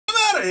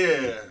out of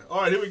here.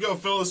 All right, here we go,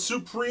 fellas.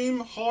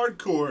 Supreme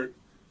Hardcourt.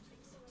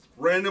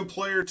 Random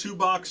player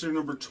 2-boxer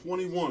number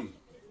 21.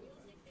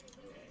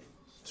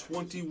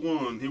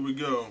 21. Here we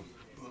go.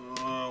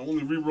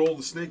 Only re-roll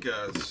the snake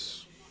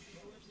eyes.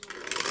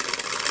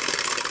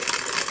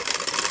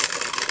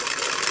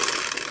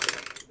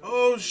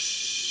 Oh,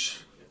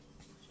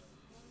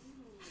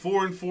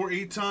 4 and 4,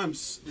 8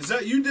 times. Is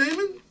that you,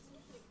 Damon?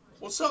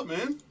 What's up,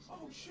 man?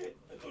 Oh, shit.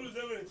 I thought it was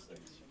evidence.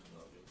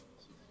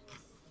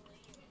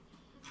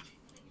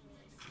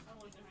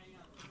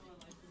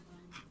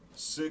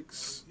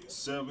 6,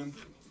 7,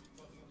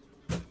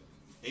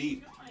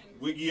 8.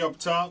 Wiggy up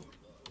top.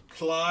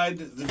 Clyde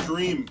the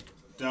Dream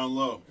down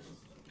low.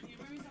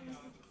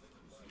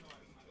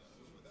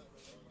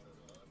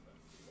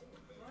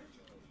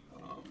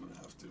 I'm going to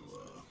have to...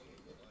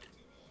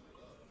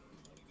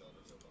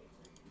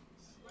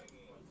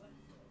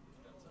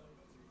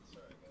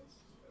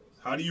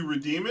 How do you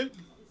redeem it?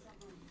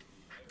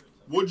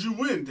 What'd you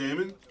win,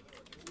 Damon?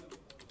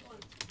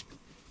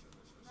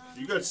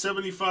 You got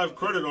 75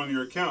 credit on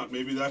your account.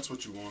 Maybe that's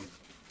what you won.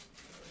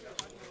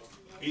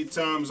 8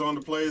 times on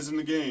the plays in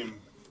the game.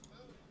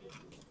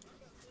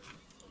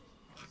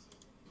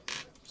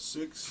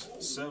 6,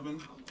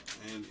 7,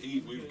 and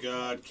 8. We've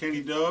got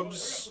Kenny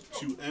Dubs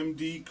to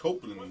MD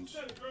Copeland.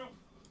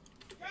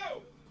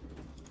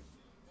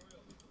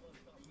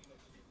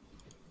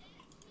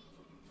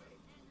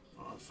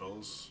 All right,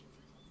 fellas.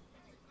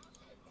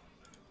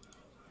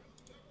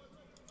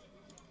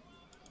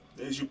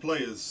 There's your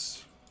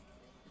players.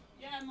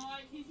 Yeah,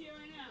 Mike, he's here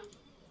right now.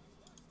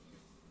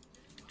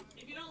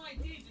 If you don't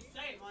like D, just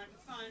say it, Mike.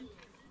 It's fine.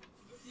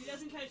 He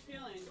doesn't catch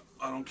feelings.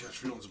 I don't catch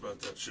feelings about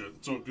that shit.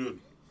 It's all good.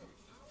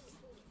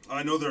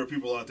 I know there are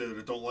people out there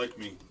that don't like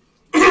me.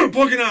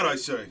 Bugging out, I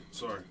say.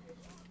 Sorry.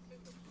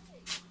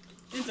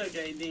 It's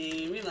okay,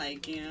 Dean. We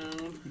like you.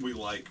 We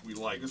like.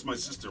 It's my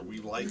sister. We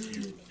like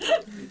you.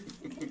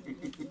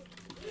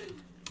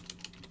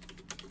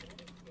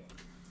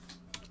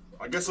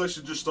 I guess I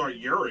should just start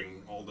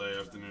yelling all day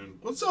afternoon.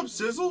 What's up,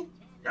 Sizzle?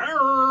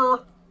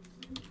 Yarr!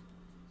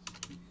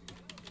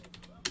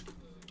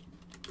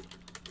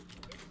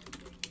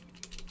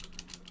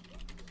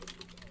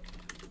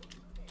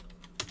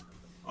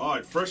 All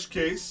right, fresh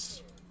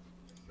case.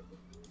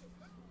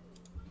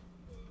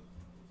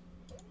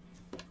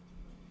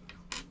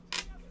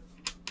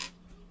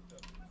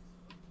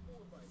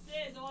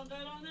 Sis, all good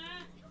on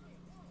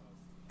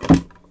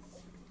that?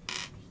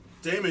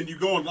 Damon, you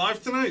going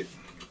live tonight?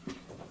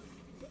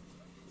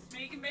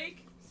 Smake and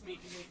bake? Smake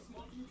and bake.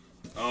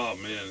 Oh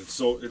man,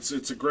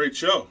 it's a great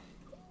show.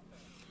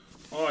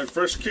 All right,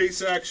 fresh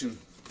case action.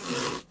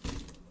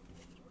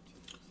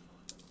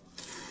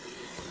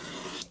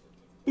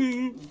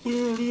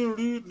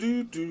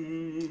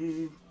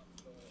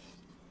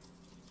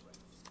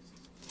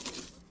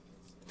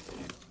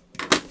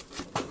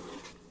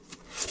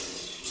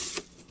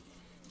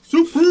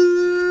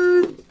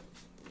 Supreme!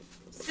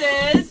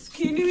 Sis,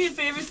 can you do me a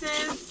favor,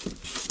 sis?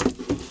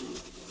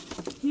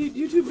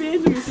 You too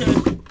banned me,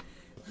 sis.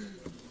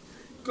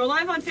 Go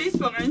live on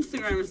Facebook or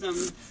Instagram or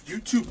something.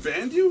 YouTube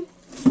banned you?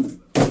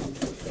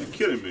 You're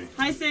kidding me.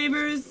 Hi,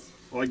 Sabers.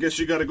 Well, I guess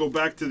you got to go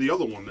back to the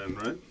other one then,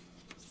 right?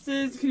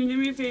 Sis, can you do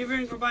me a favor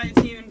and go buy a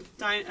team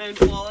and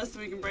Flawless so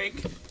we can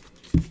break?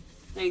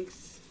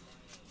 Thanks.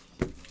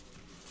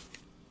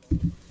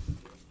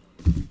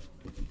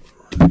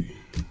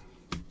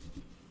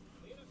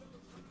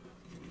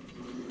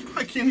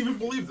 I can't even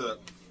believe that.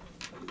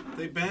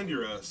 They banned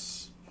your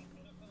ass.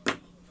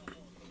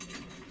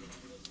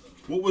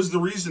 What was the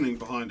reasoning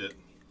behind it?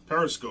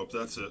 Periscope,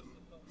 that's it.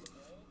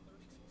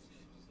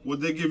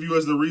 What'd they give you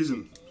as the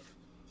reason?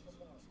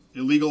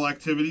 Illegal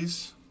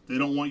activities? They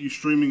don't want you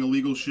streaming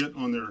illegal shit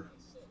on their...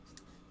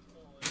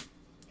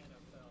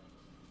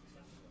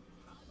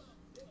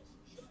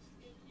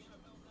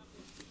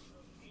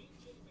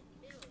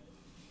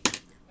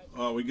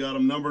 We got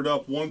them numbered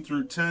up 1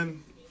 through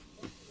 10.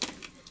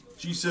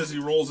 G says he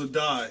rolls a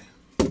die.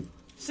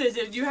 Says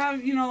if you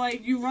have,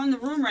 you run the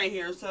room right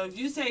here. So if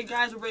you say,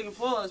 guys, we're breaking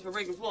Flawless, we're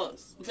breaking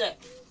Flawless. What's that?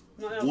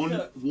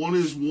 One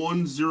is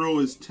 1, 0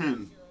 is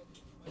 10.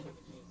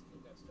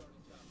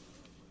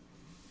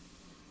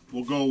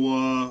 We'll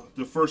go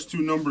the first 2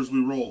 numbers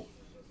we roll.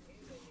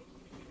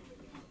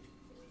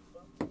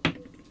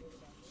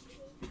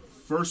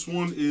 First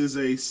one is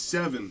a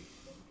 7.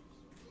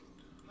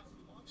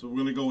 So we're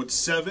going to go with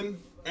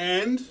 7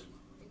 and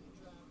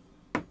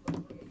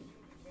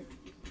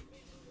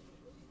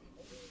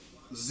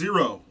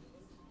 0.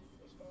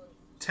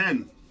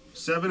 10.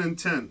 7 and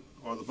 10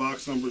 are the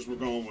box numbers we're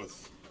going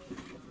with.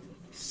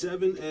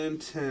 7 and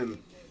 10.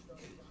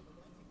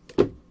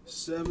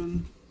 7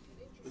 and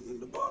then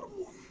the bottom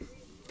one.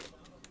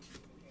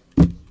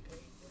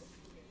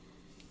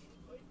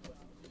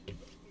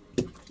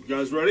 You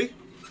guys ready?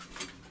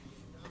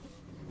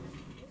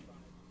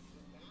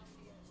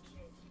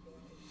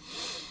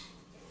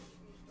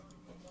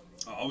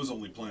 Oh, I was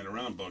only playing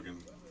around, bugging.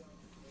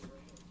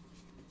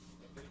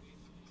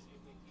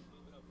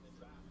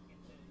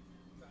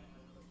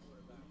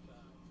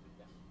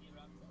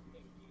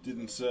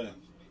 Didn't say.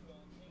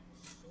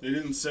 They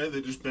didn't say.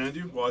 They just banned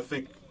you. Well, I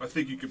think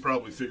you could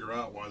probably figure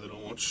out why they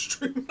don't want you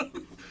streaming.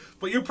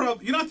 But you're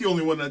not the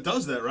only one that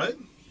does that, right?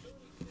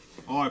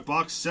 All right,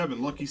 box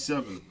 7, lucky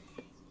 7.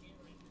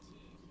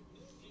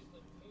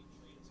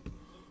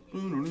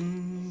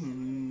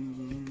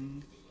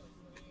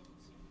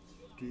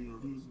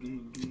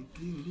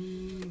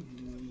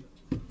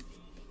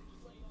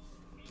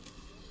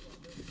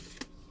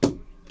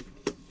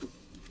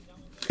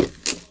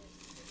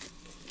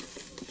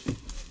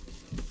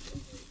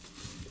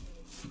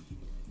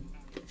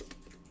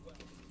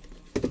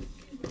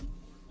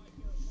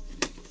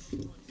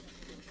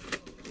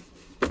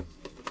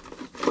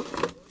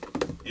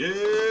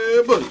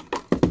 Yeah, buddy.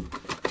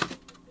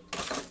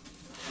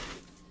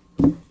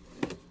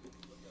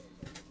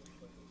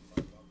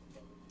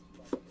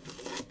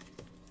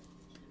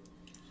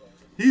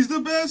 He's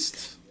the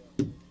best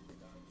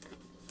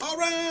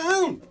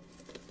around.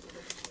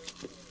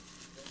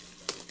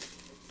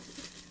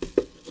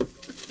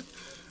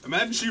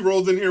 Imagine she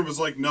rolled in here and was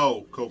like,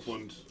 no,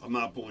 Copeland, I'm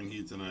not pulling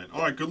heat tonight.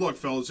 All right, good luck,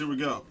 fellas. Here we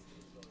go.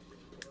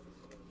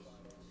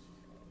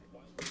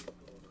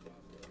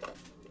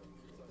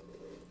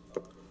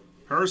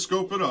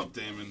 Periscope it up,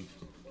 Damon.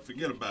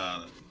 Forget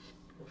about it.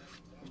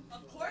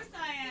 Of course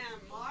I am,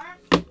 Mark.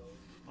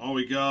 Oh,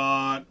 we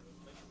got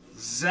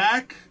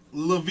Zach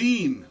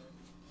Levine.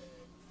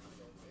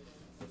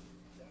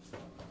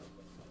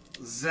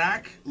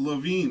 Zach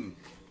Levine.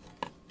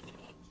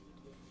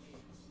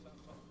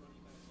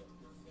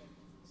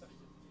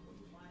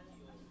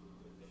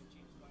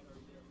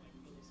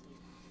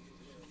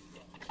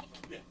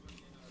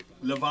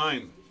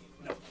 Levine.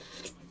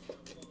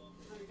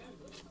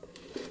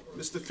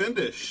 Mr.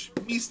 Findish.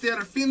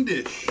 Mr.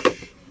 Findish. Did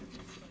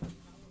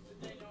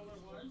they know what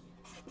it was?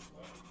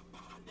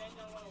 Did they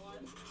know what it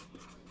was?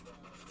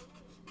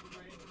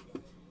 Great.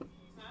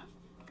 Huh?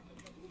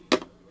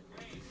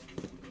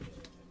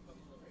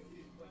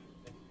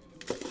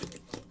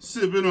 Great.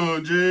 Sipping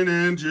on gin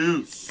and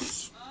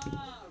juice.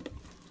 Oh,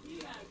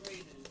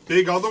 dehydrated.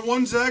 Big other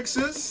one, Zach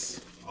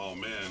says? Oh,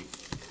 man.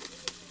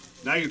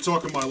 Now you're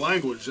talking my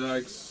language,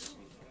 Zags.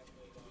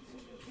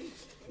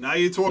 Now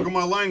you're talking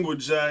my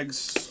language,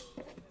 Zags.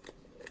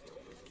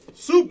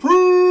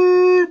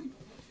 Supreme!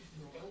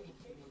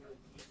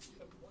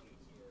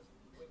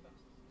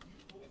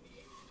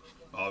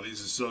 Oh,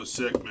 these are so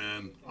sick,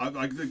 man.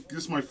 I think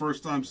this is my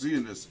first time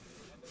seeing this.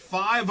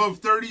 5 of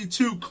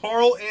 32,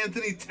 Karl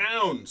Anthony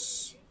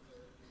Towns.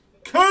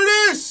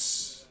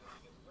 Curtis!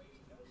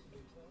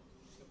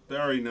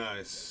 Very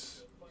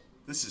nice.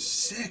 This is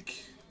sick.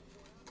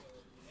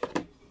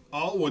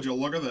 Oh, would you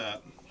look at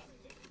that?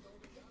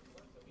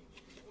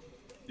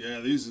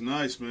 Yeah, these are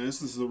nice, man.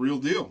 This is the real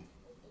deal.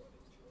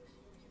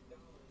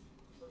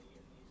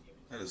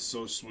 That is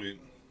so sweet.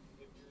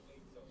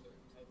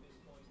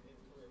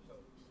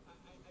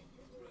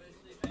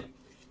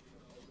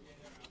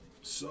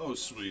 So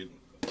sweet.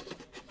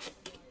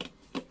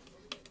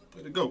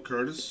 Way to go,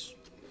 Curtis.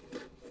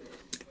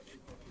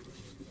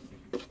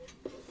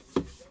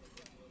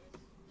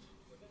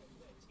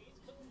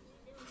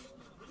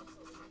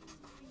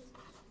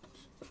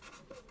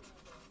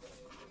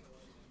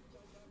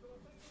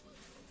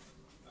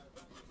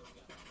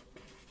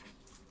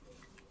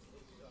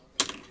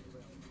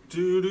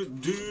 Dude.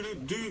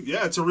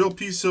 Yeah, it's a real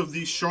piece of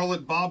the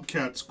Charlotte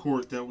Bobcats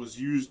court that was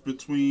used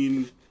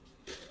between,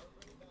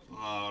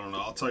 I don't know,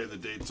 I'll tell you the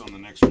dates on the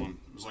next one.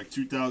 It was like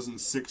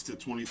 2006 to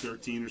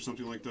 2013 or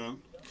something like that.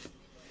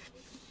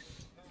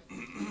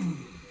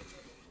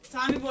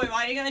 Tommy boy,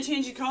 why you gotta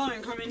change your color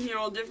and come in here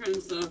all different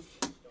and stuff?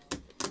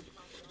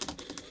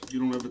 You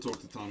don't ever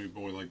talk to Tommy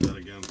Boy like that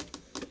again.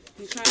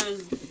 He's trying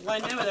to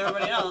blend in with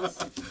everybody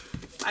else.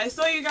 I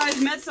saw you guys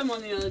met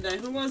someone the other day.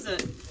 Who was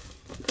it?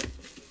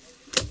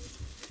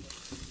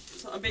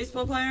 A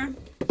baseball player?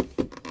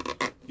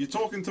 You're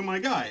talking to my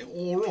guy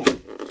all wrong.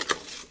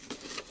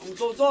 I'm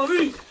so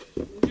sorry.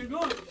 Where you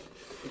going?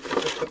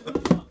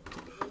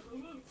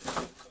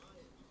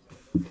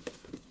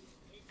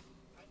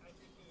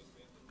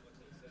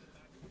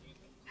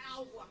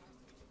 Ow.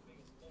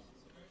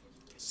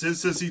 Sid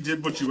says he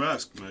did what you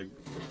asked, Meg.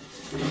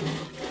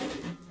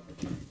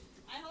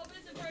 I hope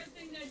it's the first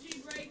thing that G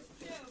breaks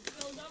too.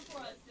 Filled up for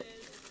us,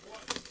 Sid.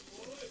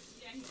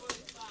 Yeah, he bought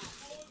his spot.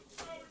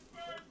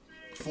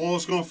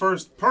 Flawless going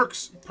first.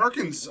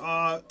 Perkins,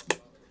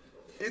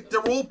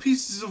 they're all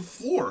pieces of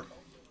floor.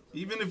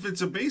 Even if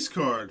it's a base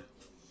card.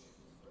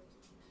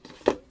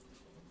 Did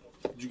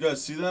you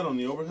guys see that on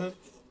the overhead?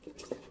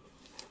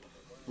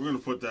 We're going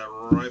to put that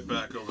right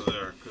back over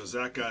there because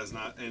that guy's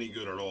not any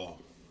good at all.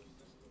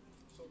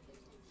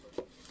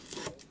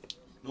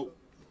 Nope.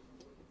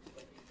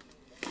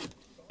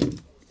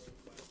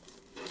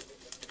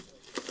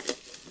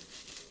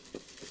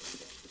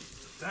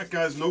 That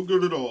guy's no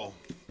good at all.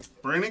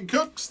 Brandon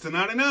Cooks to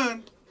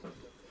 99.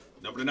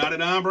 Number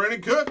 99,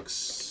 Brandon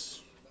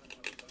Cooks.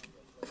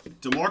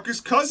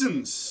 DeMarcus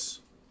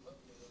Cousins.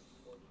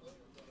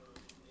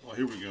 Oh,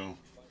 here we go.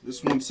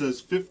 This one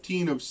says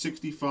 15 of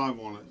 65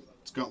 on it.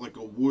 It's got like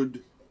a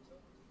wood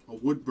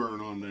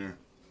burn on there.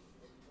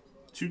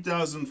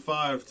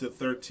 2005 to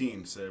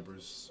 13,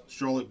 Sabres.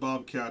 Charlotte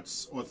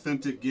Bobcats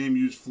authentic game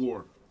used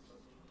floor.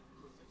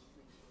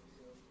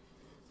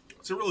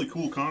 It's a really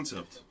cool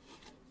concept.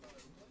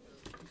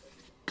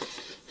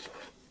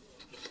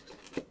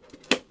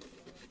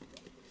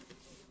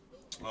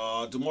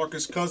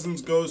 DeMarcus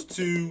Cousins goes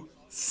to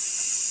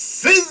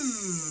Sizz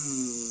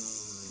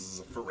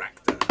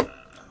Faracta.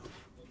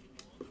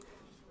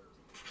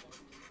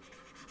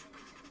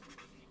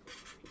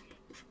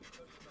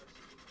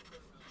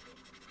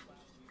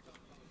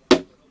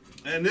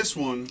 And this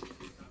one,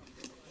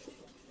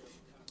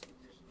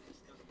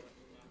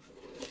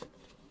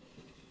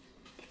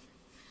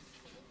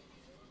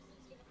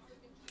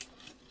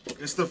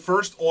 it's the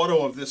first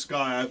auto of this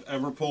guy I've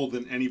ever pulled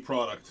in any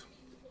product.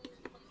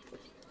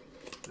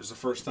 There's a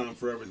first time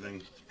for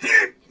everything.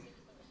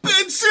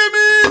 Ben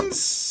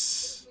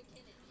Simmons!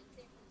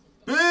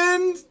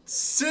 Ben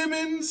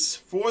Simmons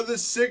for the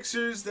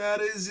Sixers.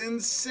 That is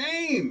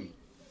insane.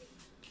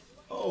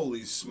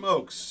 Holy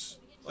smokes.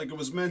 Like it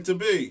was meant to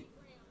be.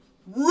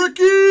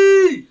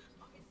 Ricky!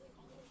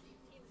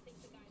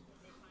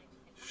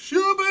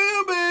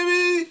 Shabam,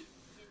 baby!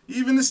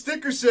 Even the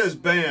sticker says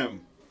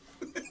bam.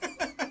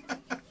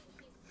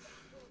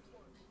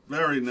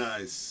 Very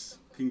nice.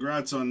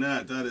 Congrats on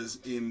that. That is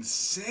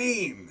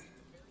insane.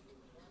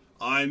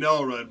 I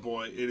know, Red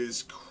Boy. It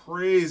is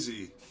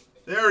crazy.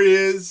 There he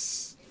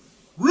is.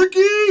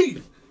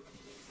 Ricky!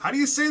 How do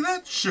you say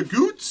that?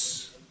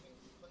 Shagoots?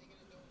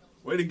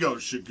 Way to go,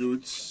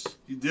 Shagoots.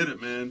 You did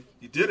it, man.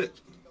 You did it.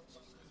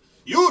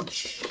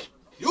 Huge!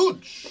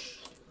 Huge!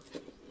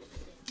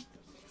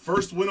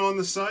 First win on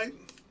the site?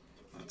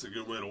 That's a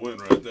good way to win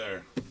right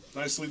there.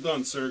 Nicely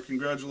done, sir.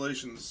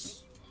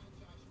 Congratulations.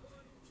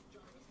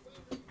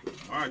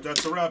 Alright,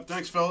 that's a wrap.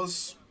 Thanks,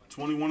 fellas.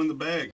 21 in the bag.